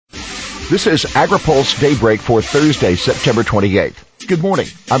This is AgriPulse Daybreak for Thursday, September 28th. Good morning.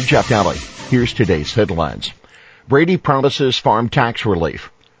 I'm Jeff Nally. Here's today's headlines. Brady promises farm tax relief.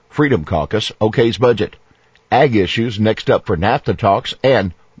 Freedom Caucus okays budget. Ag issues next up for NAFTA talks,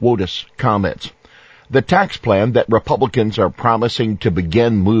 and WOTUS comments. The tax plan that Republicans are promising to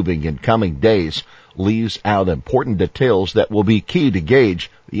begin moving in coming days leaves out important details that will be key to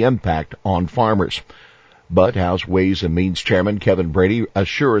gauge the impact on farmers. But House Ways and Means Chairman Kevin Brady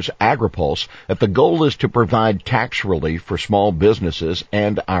assures AgriPulse that the goal is to provide tax relief for small businesses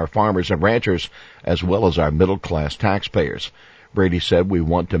and our farmers and ranchers, as well as our middle-class taxpayers. Brady said we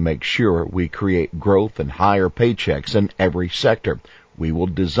want to make sure we create growth and higher paychecks in every sector. We will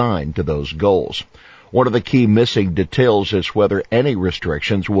design to those goals. One of the key missing details is whether any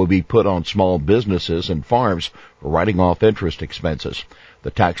restrictions will be put on small businesses and farms for writing off interest expenses.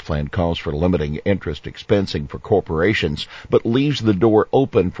 The tax plan calls for limiting interest expensing for corporations, but leaves the door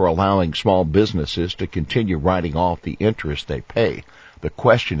open for allowing small businesses to continue writing off the interest they pay. The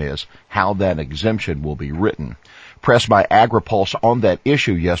question is how that exemption will be written. Pressed by AgriPulse on that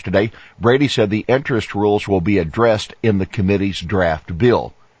issue yesterday, Brady said the interest rules will be addressed in the committee's draft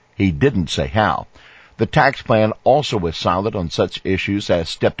bill. He didn't say how. The tax plan also is silent on such issues as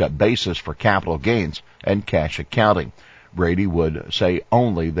stepped-up basis for capital gains and cash accounting. Brady would say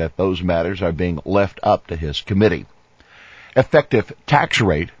only that those matters are being left up to his committee. Effective tax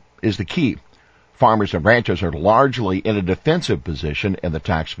rate is the key. Farmers and ranchers are largely in a defensive position in the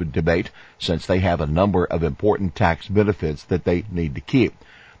tax debate since they have a number of important tax benefits that they need to keep.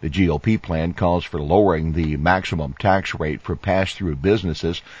 The GOP plan calls for lowering the maximum tax rate for pass-through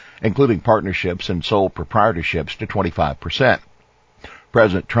businesses, including partnerships and sole proprietorships, to 25%.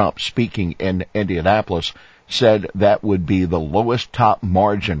 President Trump, speaking in Indianapolis, said that would be the lowest top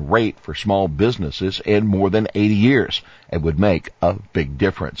margin rate for small businesses in more than 80 years and would make a big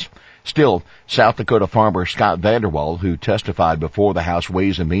difference. Still, South Dakota farmer Scott Vanderwall, who testified before the House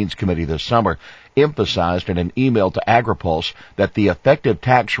Ways and Means Committee this summer, emphasized in an email to AgriPulse that the effective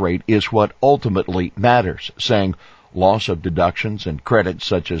tax rate is what ultimately matters, saying loss of deductions and credits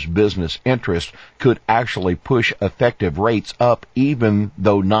such as business interest could actually push effective rates up even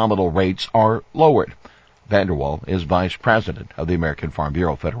though nominal rates are lowered. Vanderwall is vice president of the American Farm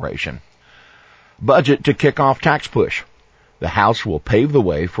Bureau Federation. Budget to kick off tax push. The House will pave the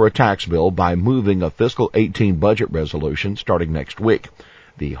way for a tax bill by moving a fiscal 18 budget resolution starting next week.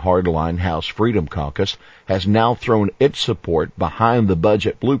 The hardline House Freedom Caucus has now thrown its support behind the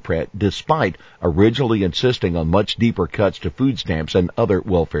budget blueprint despite originally insisting on much deeper cuts to food stamps and other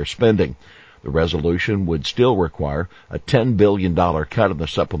welfare spending. The resolution would still require a $10 billion cut in the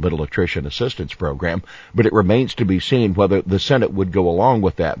Supplemental Nutrition Assistance Program, but it remains to be seen whether the Senate would go along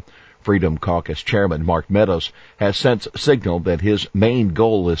with that. Freedom Caucus Chairman Mark Meadows has since signaled that his main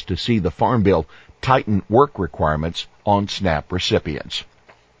goal is to see the Farm Bill tighten work requirements on SNAP recipients.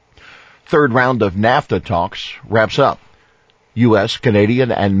 Third round of NAFTA talks wraps up. U.S.,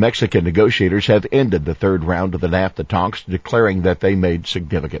 Canadian, and Mexican negotiators have ended the third round of the NAFTA talks, declaring that they made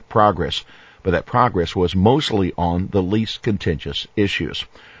significant progress. But that progress was mostly on the least contentious issues.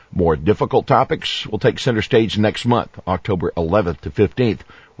 More difficult topics will take center stage next month, October 11th to 15th,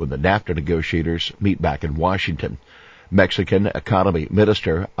 when the NAFTA negotiators meet back in Washington. Mexican Economy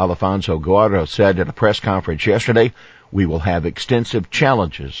Minister Alfonso Guerrero said at a press conference yesterday, "We will have extensive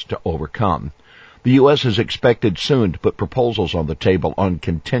challenges to overcome." The U.S. is expected soon to put proposals on the table on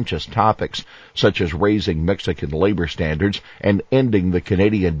contentious topics, such as raising Mexican labor standards and ending the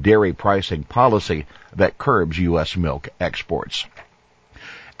Canadian dairy pricing policy that curbs U.S. milk exports.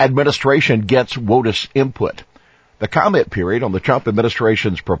 Administration gets WOTUS input. The comment period on the Trump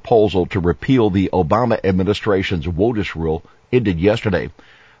administration's proposal to repeal the Obama administration's WOTUS rule ended yesterday.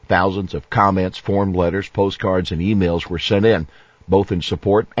 Thousands of comments, form letters, postcards, and emails were sent in, both in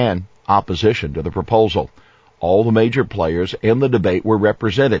support and opposition to the proposal. All the major players in the debate were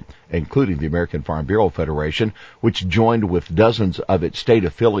represented, including the American Farm Bureau Federation, which joined with dozens of its state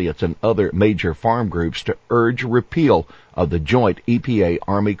affiliates and other major farm groups to urge repeal of the joint EPA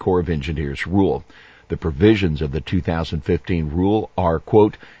Army Corps of Engineers rule. The provisions of the 2015 rule are,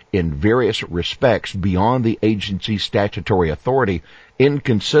 quote, in various respects beyond the agency's statutory authority,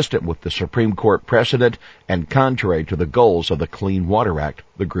 inconsistent with the Supreme Court precedent, and contrary to the goals of the Clean Water Act,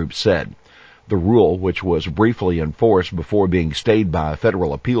 the group said. The rule, which was briefly enforced before being stayed by a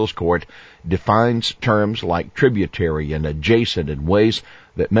federal appeals court, defines terms like tributary and adjacent in ways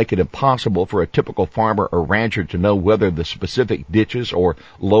that make it impossible for a typical farmer or rancher to know whether the specific ditches or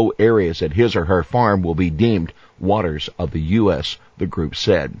low areas at his or her farm will be deemed waters of the U.S., the group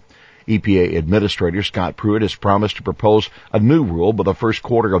said. EPA Administrator Scott Pruitt has promised to propose a new rule by the first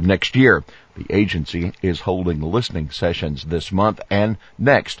quarter of next year. The agency is holding listening sessions this month and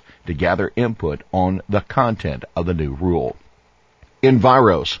next to gather input on the content of the new rule.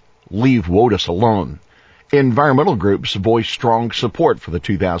 Enviros, leave WOTUS alone. Environmental groups voiced strong support for the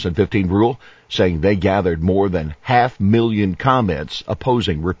 2015 rule, saying they gathered more than 500,000 comments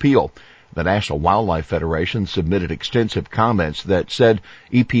opposing repeal. The National Wildlife Federation submitted extensive comments that said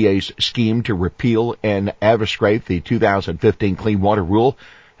EPA's scheme to repeal and abrogate the 2015 Clean Water Rule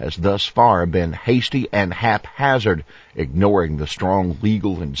has thus far been hasty and haphazard, ignoring the strong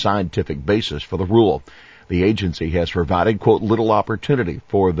legal and scientific basis for the rule. The agency has provided, quote, little opportunity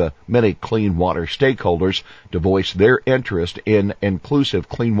for the many clean water stakeholders to voice their interest in inclusive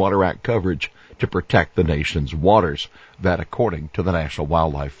Clean Water Act coverage to protect the nation's waters. That according to the National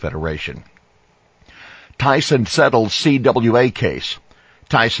Wildlife Federation. Tyson settles CWA case.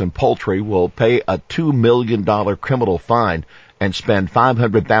 Tyson Poultry will pay a $2 million criminal fine and spend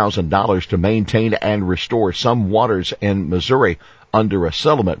 $500,000 to maintain and restore some waters in Missouri under a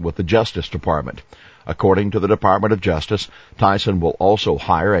settlement with the Justice Department. According to the Department of Justice, Tyson will also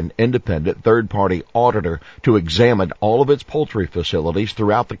hire an independent third-party auditor to examine all of its poultry facilities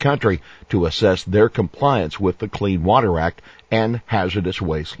throughout the country to assess their compliance with the Clean Water Act and hazardous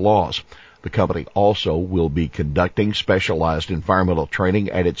waste laws. The company also will be conducting specialized environmental training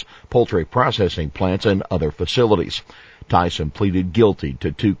at its poultry processing plants and other facilities. Tyson pleaded guilty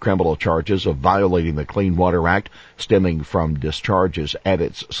to 2 criminal charges of violating the Clean Water Act stemming from discharges at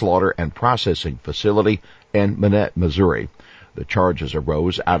its slaughter and processing facility in Manette, Missouri. The charges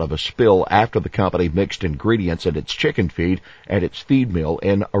arose out of a spill after the company mixed ingredients in its chicken feed at its feed mill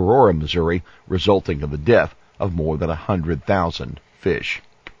in Aurora, Missouri, resulting in the death of more than 100,000 fish.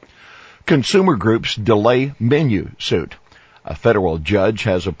 Consumer groups delay menu suit. A federal judge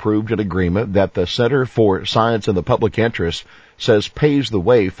has approved an agreement that the Center for Science in the Public Interest says paves the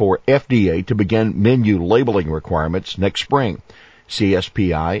way for FDA to begin menu labeling requirements next spring.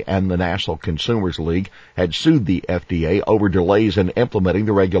 CSPI and the National Consumers League had sued the FDA over delays in implementing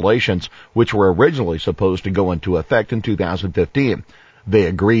the regulations, which were originally supposed to go into effect in 2015. They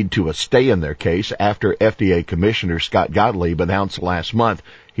agreed to a stay in their case after FDA Commissioner Scott Gottlieb announced last month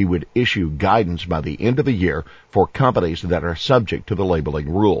he would issue guidance by the end of the year for companies that are subject to the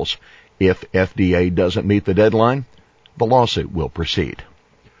labeling rules. If FDA doesn't meet the deadline, the lawsuit will proceed.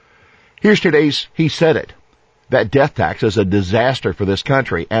 Here's today's He Said It. That death tax is a disaster for this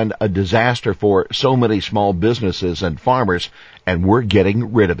country and a disaster for so many small businesses and farmers, and we're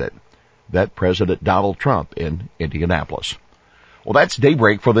getting rid of it. That President Donald Trump in Indianapolis. Well, that's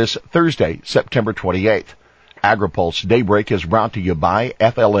Daybreak for this Thursday, September 28th. AgriPulse Daybreak is brought to you by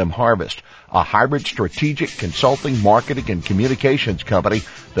FLM Harvest, a hybrid strategic consulting, marketing, and communications company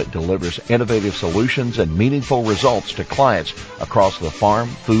that delivers innovative solutions and meaningful results to clients across the farm,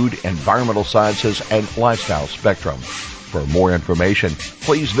 food, environmental sciences, and lifestyle spectrum. For more information,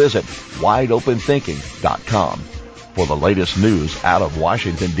 please visit wideopenthinking.com. For the latest news out of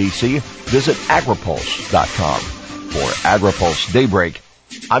Washington, D.C., visit agripulse.com. For AgriPulse Daybreak,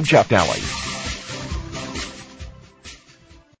 I'm Jeff Daly.